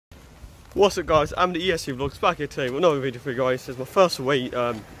What's up guys, I'm the ESC Vlogs back here today with another video for you guys. It's my first away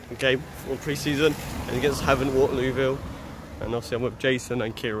game for pre-season and against Havant Waterlooville, and obviously I'm with Jason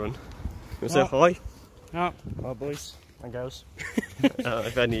and Kieran. You want to say hi? No. Hi boys and girls.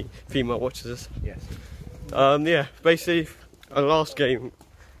 If any female watches this. Yes. Yeah, basically our last game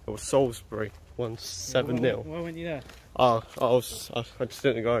it was Salisbury, won 7-0. Why weren't you there? I just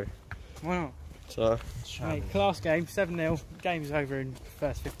didn't go. Why not? So Mate, class game, 7-0, game's over in the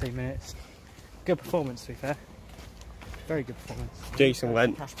first 15 minutes. Good performance to be fair. Very good performance. Jason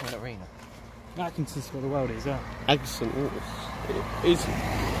went. Cash Point Arena. Atkinson's for the world as well. Excellent.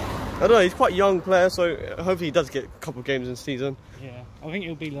 I don't know, he's quite a young player, so hopefully he does get a couple of games in the season. Yeah, I think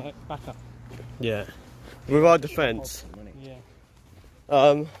he'll be like backup. Yeah. With our defence.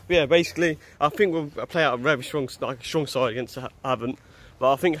 Yeah, basically, I think we'll play out a very strong side against Havant.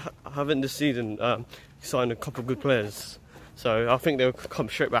 But I think Havant this season signed a couple of good players. So I think they'll come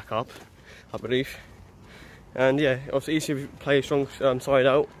straight back up, I believe. And yeah, obviously easy to play a strong side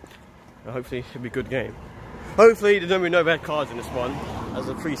out. Hopefully it'll be a good game. Hopefully there's going to be no bad cards in this one, as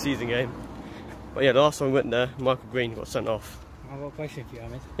a pre-season game. But yeah, the last time we went there, Michael Green got sent off. I've got a question for you,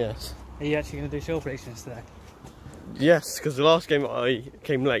 Ahmed. Yes. Are you actually going to do short predictions today? Yes, because the last game I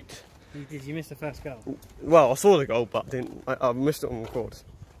came late. Did you miss the first goal? Well, I saw the goal, but I missed it on record.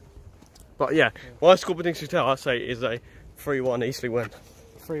 But yeah, my score prediction today, I say, is a 3-1 Eastleigh win.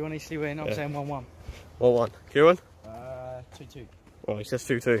 3-1 Eastleigh win, I'm saying 1-1. 1-1. Kieran? 2-2. Well, he says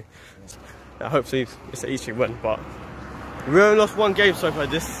 2-2. Hopefully it's an Eastleigh win, but we only lost one game so far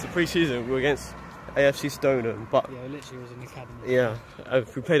this pre-season. We were against AFC Stoneham, but yeah, it literally was an academy. Yeah,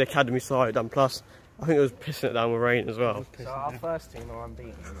 we played academy side, and plus I think it was pissing it down with rain as well. So our first team are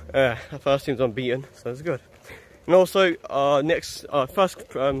unbeaten. Yeah, our first team's unbeaten, so it's good. And also, our first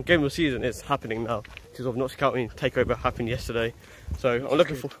game of the season is happening now because of Notts County takeover happened yesterday. So I'm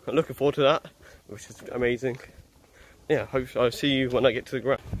looking forward to that, which is amazing. Yeah, hope I'll see you when I get to the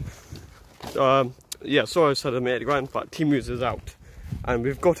ground. Yeah, sorry I said I made the ground, but team news is out, and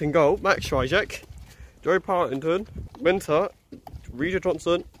we've got in goal Max Schrijek, Joe Partington, Winter, Rita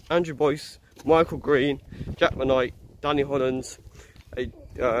Johnson, Andrew Boyce, Michael Green, Jack McKnight, Danny Hollins,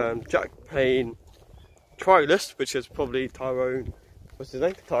 Jack Payne, trialist, which is probably Tyrone. What's his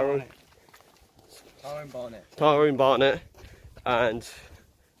name? Tyrone Barnett, and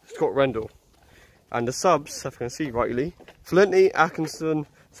Scott Rendell. And the subs, if I can see rightly, Flinty, Atkinson,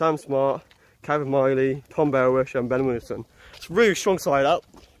 Sam Smart, Kevin Miley, Tom Belwish, and Ben Wilson. It's a really strong side out.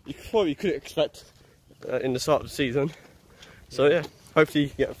 You probably could expect in the start of the season. So yeah, hopefully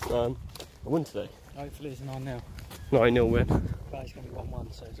you get a win today. Hopefully it's 9-0. 9-0 win. But it's going to be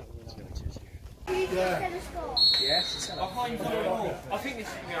 1-1, so it's not going to be 9-2. Yeah. Yes. I think this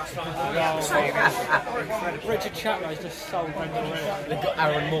is Richard Chatlow just sold Brendan Ray. They've got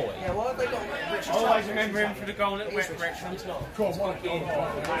Aaron Moore. Yeah, why have they got Richard Chatlow? Always remember him for the goal at West Wrexham.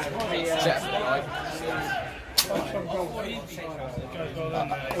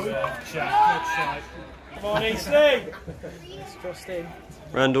 Come on, Eastleigh! It's crossed in.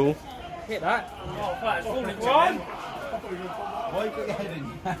 Randall. Hit that. Oh, that's falling to him. Why you got your head in?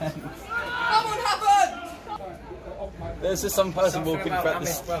 Come on, Havant! There's just some person walking through the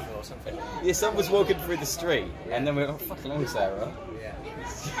street. Yeah, someone's walking through the street, and then we're like, fucking long, Sarah. Yeah.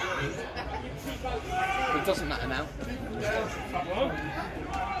 It doesn't matter now.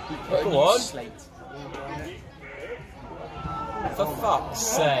 Go on. For fuck's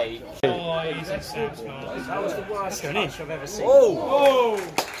sake. Oh, he's a Sam Smart. That was the worst touch I've ever seen. Oh!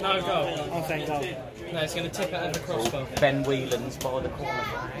 No goal. I'm saying goal. No, it's going to tip out of the crossbar. Ben Whelan's by the corner.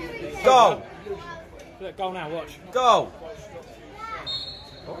 Go! Look, goal now, watch. Go!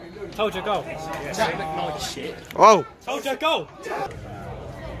 Told you, goal. That looked like shit. Oh! Told you, goal!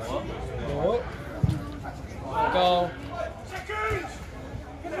 Goal.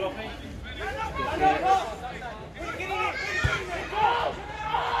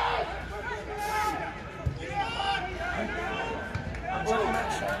 It's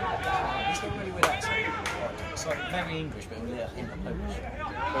not really with that team. It's like very English, but with a hint of Polish.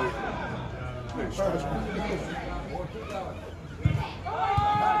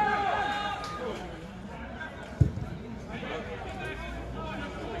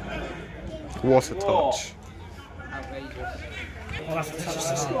 What a touch. Oh, that's a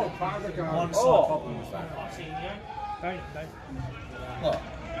touch. One problem with that. What?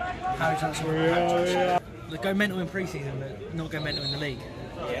 Harry Johnson. They go mental in pre-season, but not go mental in the league.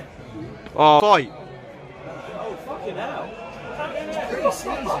 Yeah. Oh, fight! Oh, fucking hell. It's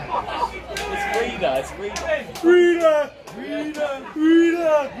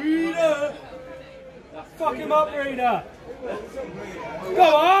Fuck him up, Rita!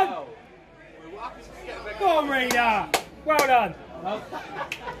 Go on! Go on, Rita! Well done! Oh.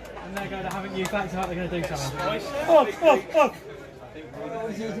 And there go the Havant Youth acting like they're going to do something. Up!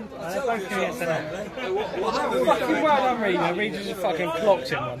 They're both going to get sent out. Fucking well done, Rita. Rita just fucking clocked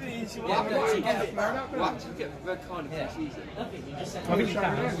him one. I think you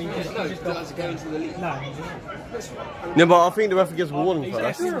can. He just got to go into the league. No, but I think the referee gets warning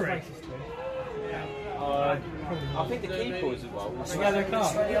first. I think the keeper was as well. Yeah, they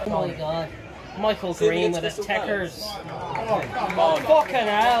can't. Oh my god. Michael Green with his tickers. Oh, fucking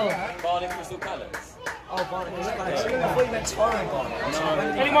hell. Barney Crystal Palace. Oh, Barney Crystal Palace. I thought you meant Tyrone Barney.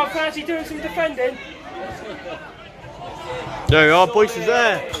 Anyone fancy doing some defending? There we are, Boyce is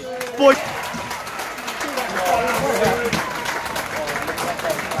there. Boyce!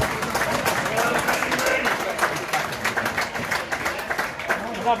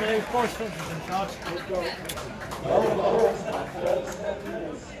 Lovely, Boyce is in charge.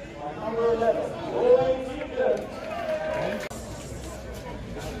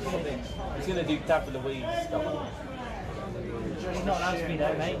 He's going to do David Louise stuff. He's not allowed to be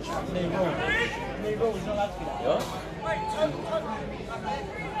there, mate. New rule. New rule, he's not allowed to be there. Yeah?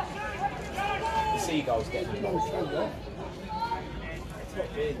 The Seagulls getting involved.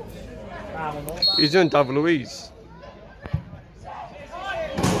 He's doing David Louise.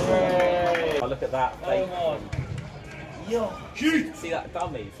 Oh, look at that. See that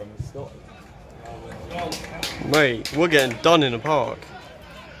dummy from Scotland? Mate, we're getting done in the park.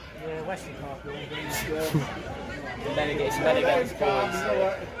 Yeah, Wesley Park. And then it gets men against boys.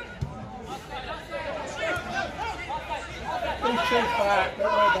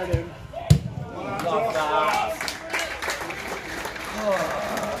 Love that.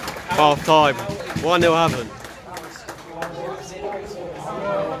 Half time. 1-0 Havant.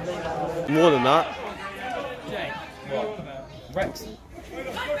 More than that. Rex.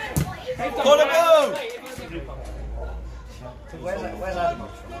 Got him out! Where's Adam?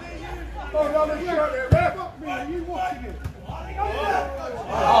 Oh,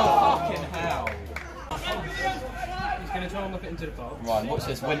 fucking hell. He's going to try and look it into the box. Right, watch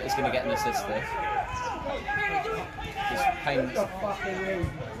this. Winter's going to get an assist there. Just paint.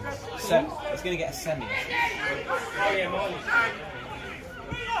 It's going to get a semi.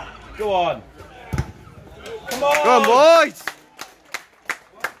 Go on. Come on! Come on, boys!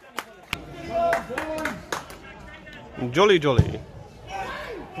 Jolly, jolly.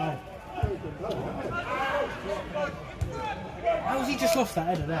 How's he just lost that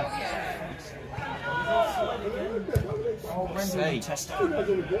header there? Oh, Rendell testicle.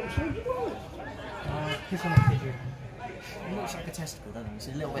 Kiss on the pigeon. He looks like a testicle, doesn't he? It's a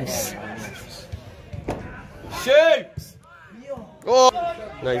little bit hairy. Shoot! Oh!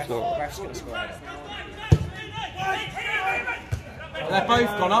 No, he's not. Ref's going to score a header. They're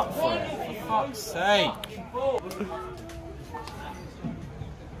both gone up for it. For fuck's sake. Oh.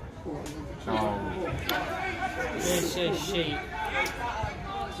 This is sheep.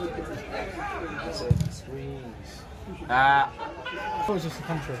 Ah. I thought it was just a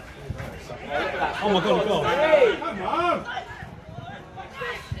country. Oh my god, a goal. Come on!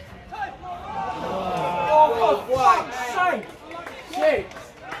 Oh, for fuck's sake! Shit!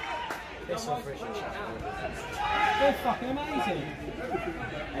 This one for Richard. They're fucking amazing.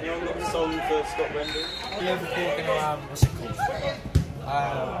 Anyone got a song for Scott Rendell? Yeah, we're walking around, what's it called?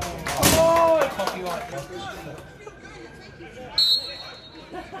 Oh, copyright.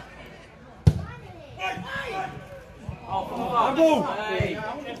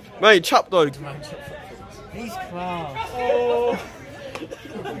 Mate, chap though. He's class. Oh!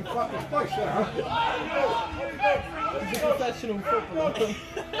 Fucking space there. He's a professional footballer.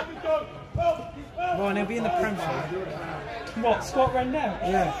 Well, and he'll be in the Premier League. What, Scott Rendell?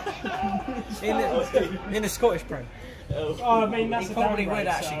 Yeah. in the Scottish Prem. Oh, I mean, that's He a probably downgrade,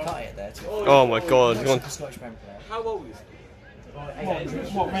 would actually so. cut it there too. Oh my god. He's He's gone. a Scottish Premier player. How old is he?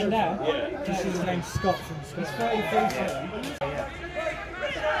 What, Rendell? Yeah. Just his name's Scott from Scotland. He's 33.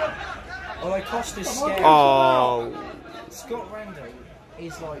 Although Costa's scary. Oh. Scott Rendell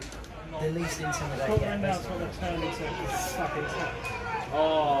is like the least Scott intimidating. Rendell's got to turn into his fucking top.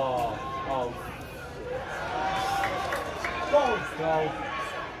 Oh. Goal.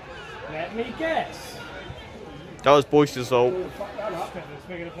 Let me guess. That was Boyce's fault. We're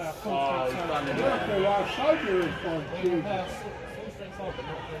going to play a full Oh, he's straight done it. Well, I showed you his one,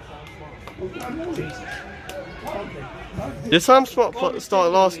 Did Sam Smart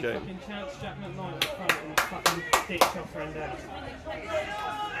start last game? Fucking chance Jack McKnight in front and fucking ditch off Rendell.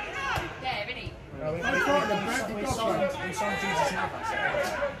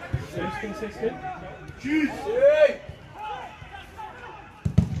 Who's consistent? Jesus!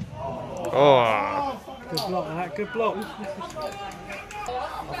 Oh. Good block, that. Good block. I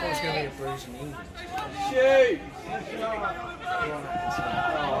thought it was going to be a bruise in England. Shoot!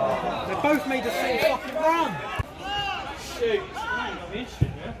 They both made the same fucking run. Shoot!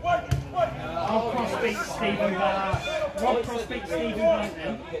 Rob Cross beats Stephen Rob Cross beats Stephen Bunting.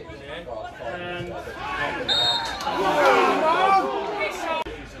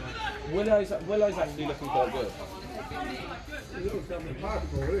 Willow's actually looking quite good.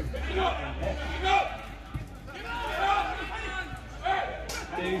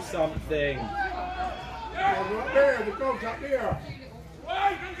 Do something. Right there, the goal's up there.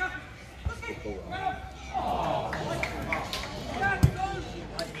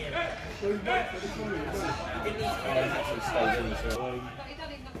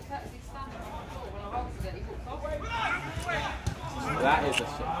 That is a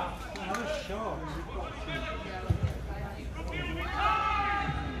shot.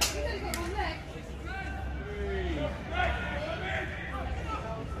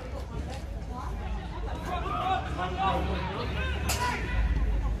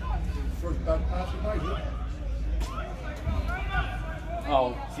 First back pass of night.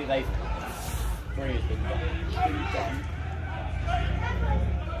 Oh, see, they've. Three has been done.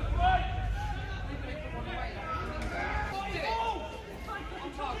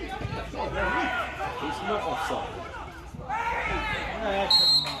 It's not offside.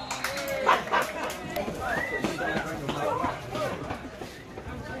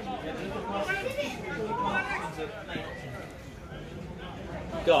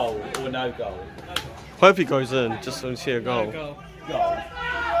 Goal or no goal? Hope he goes in, just so we see a goal. Goal.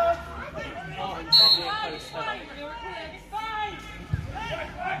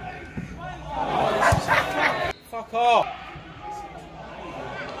 Fuck off!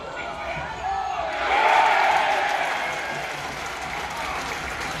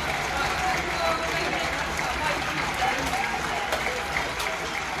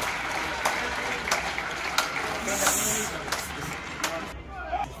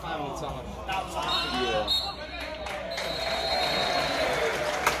 Yeah.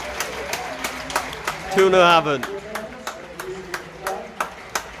 2-0 Havant.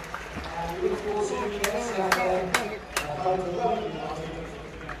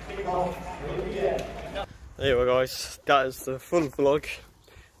 There we go, guys, that is the full vlog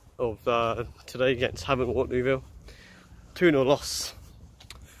of today against Havant Waterlooville. 2-0 loss.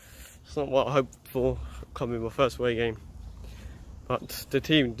 It's not what I hoped for coming my first away game, but the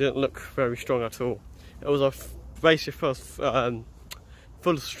team didn't look very strong at all. It was our basic first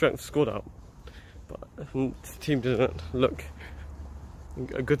full strength squad out, but the team didn't look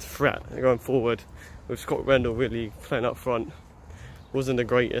a good threat going forward, with Scott Rendell really playing up front. Wasn't the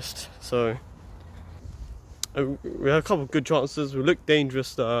greatest, so we had a couple of good chances. We looked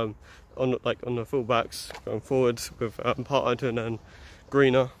dangerous on the full-backs going forward with Partington and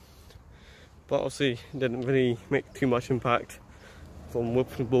Greener, but obviously didn't really make too much impact from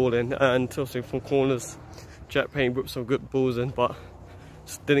whipping the ball in, and also from corners Jack Payne whipped some good balls in, but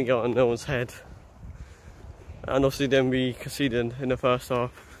just didn't get on no one's head. And obviously then we conceded in the first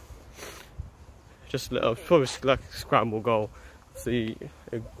half, just probably like a scramble goal. See,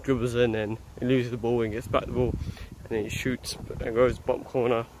 it dribbles in and he loses the ball and gets back the ball, and then he shoots and goes bottom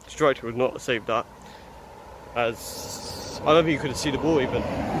corner. The striker would not have saved that, as I don't think you could see the ball even.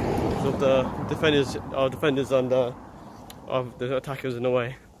 So the defenders, our defenders and the attackers in the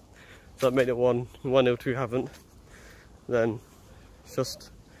way. So that made it 1-0 to Havant. Then it was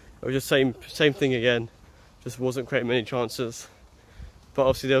just same thing again. Just wasn't creating many chances. But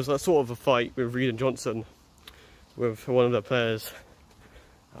obviously there was that sort of a fight with Reed and Johnson with one of their players.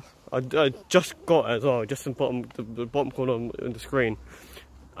 I just got it as well, just in the bottom corner on the screen.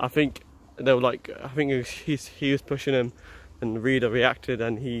 I think they were like, he was pushing him, and Reed reacted,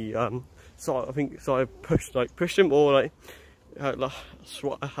 and he pushed him, or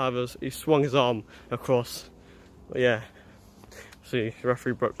he swung his arm across. But yeah, see, the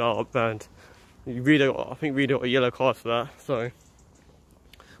referee broke that up, and I think Reed got a yellow card for that. So it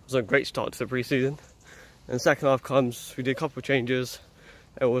was a great start to the pre-season. And second half comes, we did a couple of changes.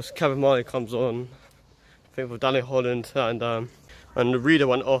 It was Kevin Marley comes on, I think for Danny Holland, and the Reader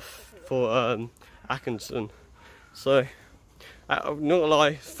went off for Atkinson. So I'm not gonna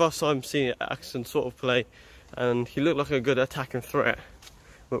lie, first time seeing Atkinson sort of play, and he looked like a good attacking threat.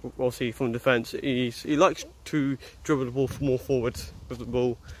 But obviously from defence, he likes to dribble the ball more forward with the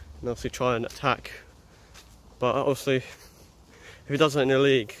ball, and obviously try and attack. But obviously, if he does that in the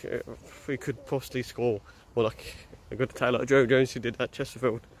league, we could possibly score, or like a good attack like Joe Jones who did at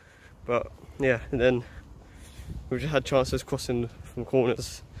Chesterfield. But yeah, and then we just had chances crossing from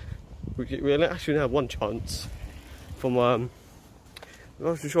corners, we actually only had one chance from I'm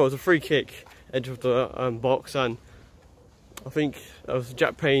not sure, it was a free kick edge of the box, and I think it was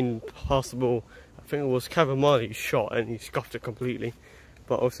Jack Payne passed the ball. I think it was Cavamani's shot and he scuffed it completely,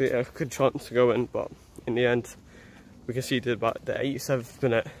 but obviously a good chance to go in, but in the end we conceded about the 87th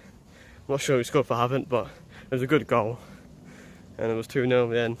minute. I'm not sure who scored for Havant, but it was a good goal, and it was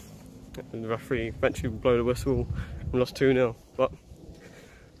 2-0 then, and the referee eventually blew the whistle and lost 2-0, but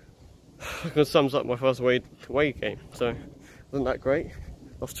that sums up my first away game, so wasn't that great.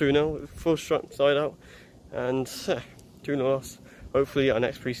 Lost 2-0, full side out, and 2-0 loss. Hopefully our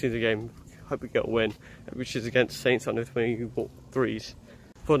next pre-season game, hope we get a win, which is against Saints under 23s.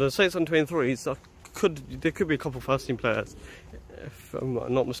 For the Saints under 23s, there could be a couple of first team players, if I'm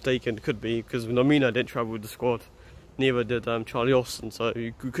not mistaken. It could be, because Nomina didn't travel with the squad, neither did Charlie Austin, so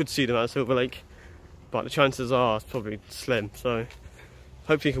you could see them at Silver Lake, but the chances are it's probably slim, so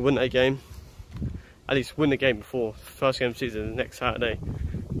hopefully you can win that game, at least win the game before first game of the season next Saturday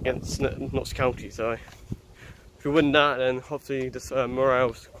against Notts County. So if you win that, then hopefully this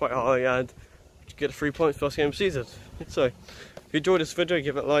morale's quite high and you get the 3 points first game of the season. So if you enjoyed this video,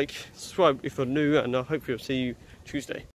 give it a like, subscribe if you're new, and I hope you'll see you Tuesday.